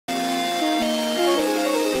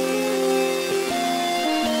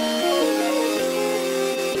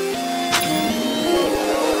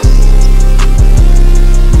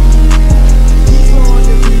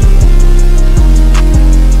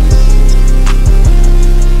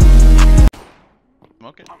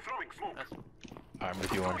Alright, I'm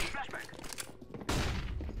with you, Orange.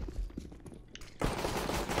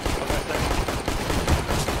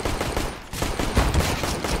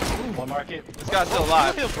 One market. This guy's still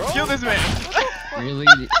alive. Kill this man. Really?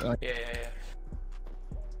 Yeah.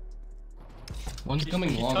 One's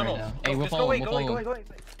coming long right now. Hey, we'll follow him. Go away.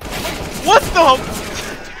 What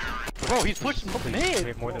the? Bro, he's pushing mid. We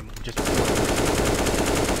have more than just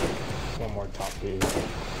one more top dude.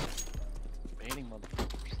 Baiting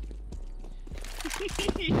motherfuckers.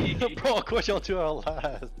 Bro, of course y'all two are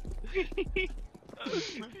last.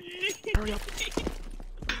 Hurry up.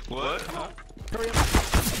 What? Huh? Hurry up.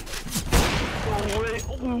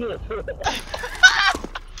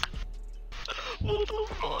 What the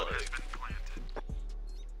fuck?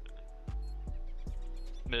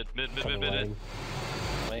 Mid.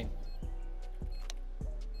 Lane.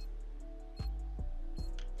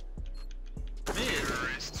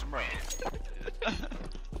 Bro.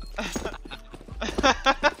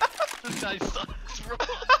 This guy sucks, bro.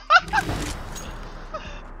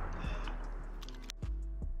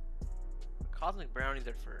 Cosmic brownies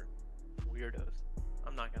are for weirdos.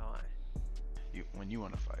 I'm not gonna lie. When you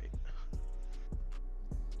want to fight.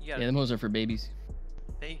 Yeah, them hoes are for babies.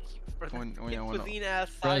 Thank you for the When y'all wanna- cuisine ass.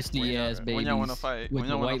 Crusty ass babies. When y'all want to fight. With When the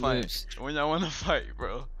y'all want white to fight. lips. When y'all want to fight,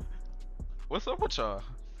 bro. What's up with y'all?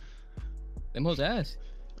 Them hoes ass.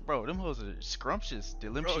 Bro, them hoes are scrumptious,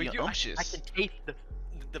 Bro, delicious, I can taste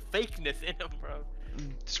the fakeness in them, bro.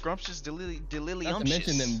 scrumptious, Not to mention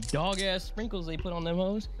deliliumptious. them dog ass sprinkles they put on them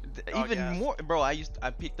hoes. Dog Even ass. more, bro. I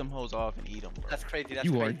pick them hoes off and eat them, bro. That's crazy. That's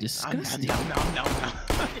You crazy. are disgusting. No.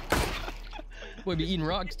 Boy, be eating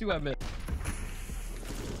rocks too, I bet.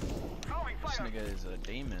 This nigga is a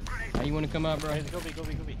demon. How you want to come out, bro? Go B. I'm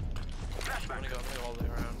gonna go all the way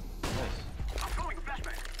around.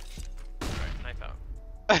 Alright, knife out.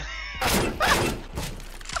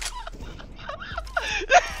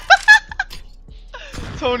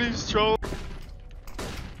 Tony's troll.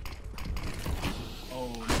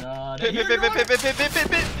 Oh, nah. Pit. You gonna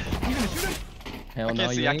shoot him? Hell no,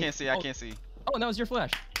 you I ain't. can't see. Oh, that was your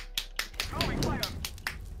flash.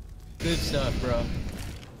 Good stuff, bro.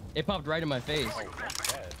 It popped right in my face.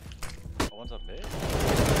 One's up mid.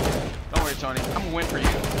 Don't worry, Tony. I'm gonna win for you.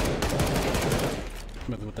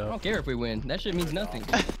 With I don't care if we win. That shit means nothing.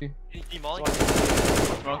 Molly.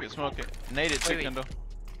 Smoke it. Nade it, Wait. Kendall.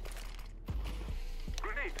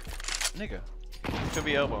 Nigga. Could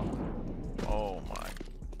be elbow. Oh my.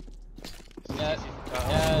 That,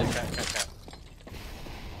 Cat.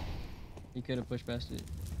 he could have pushed past it.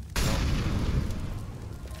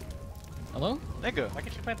 Hello? Nigga. Why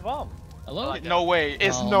can't you plant the bomb? Hello? No way.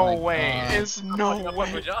 It's Oh no my way. God. It's no way.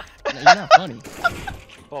 No, you're not funny.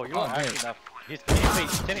 Oh, you're Oh, actually great. not. He's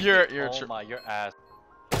You're oh my, your ass.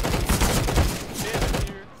 I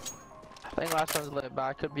think last one's lit, but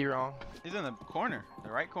I could be wrong. He's in the corner.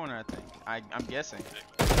 The right corner, I think. I'm guessing.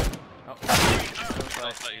 Oh.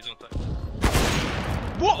 He's on side.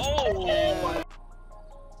 Whoa! Oh!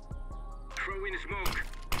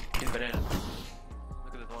 He's banana.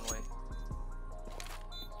 Look at this one way.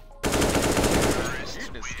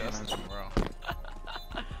 You're disgusting, bro.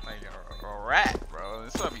 Like a rat, bro.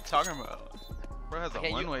 That's what I be talking about. Bro has a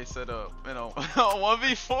Okay, one-way setup, you know,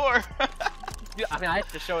 1v4. Dude, I mean, I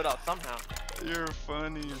have to show it out somehow. You're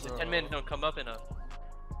funny, bro. 10 minutes don't come up in a.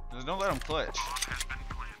 Just don't let him clutch.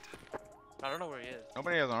 I don't know where he is.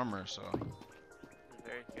 Nobody has armor, so. It's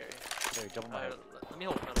very scary. There, jump on my head. Let me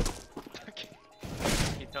hold tunnel.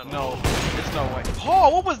 He's tunnel. No, there's no way. Oh,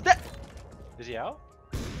 what was that? Is he out?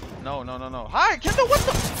 No. Hi, Kendall, what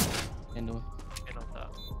the? Kendall. And on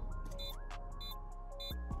top.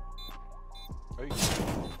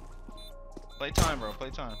 Play time, bro. Play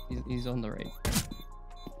time. He's on the right.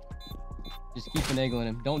 Just keep finagling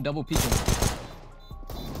him. Don't double peek him.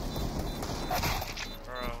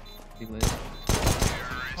 Bro. He lit.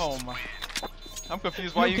 Oh my. I'm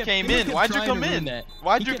confused why you kept- came he in. kept Why'd you trying come to ruin in? that.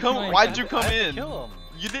 Why'd He you kept come? trying- Why'd you come I had to in? kill him.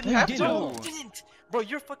 You didn't No, you have didn't. No, to. didn't. Bro,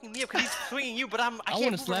 you're fucking me up because he's swinging you, but I I can't want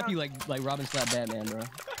to move slap around. you like Robin slapped Batman, bro.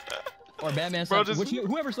 Or Batman Bro, slapped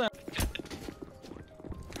whoever slapped.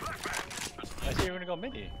 I see you're gonna go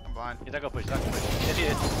midi. I'm blind. He's not gonna push. He's not gonna push. Yes, he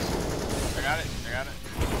is. I got it.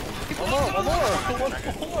 One more. Not good,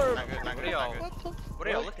 not What good, are not y'all? good. What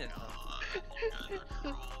are y'all looking at?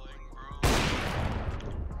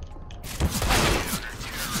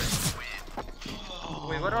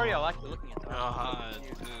 Wait, what are y'all actually looking at?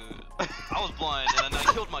 Dude. I was blind and then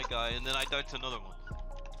I killed my guy and then I died to another one.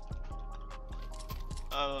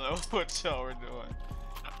 I don't know what y'all were doing.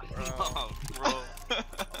 Bro.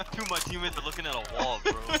 Two of my teammates are looking at a wall,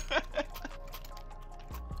 bro.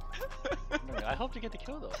 I hope to get the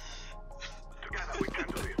kill though.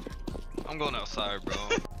 I'm going outside, bro.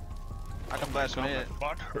 I can flash mid.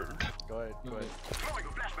 Go ahead, go ahead.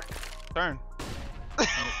 Turn.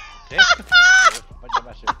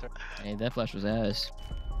 Hey, that flash was ass.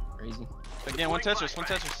 Crazy. Again, one Tetris, one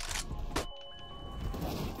Tetris.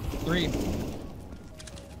 3.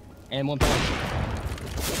 And 1 flash.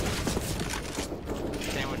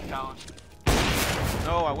 Sandwich challenge.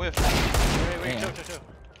 No, I whiffed. Wait, Damn. chill.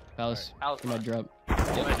 Palace. Palace You might drop.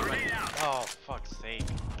 Oh, fuck's sake.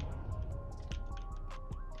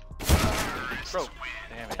 Bro,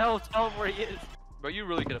 damn it. Tell him where he is. Bro, you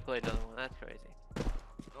really could have played another one. That's crazy.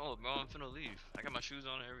 Oh, bro, I'm finna leave. I got my shoes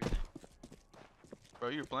on and everything. Bro,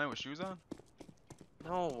 you were playing with shoes on?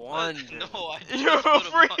 No wonder. No, I You're a just put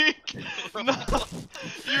 'em freak! on. No!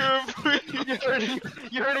 You're a freak!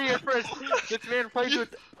 You heard it here first. This man plays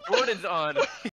with Jordans on.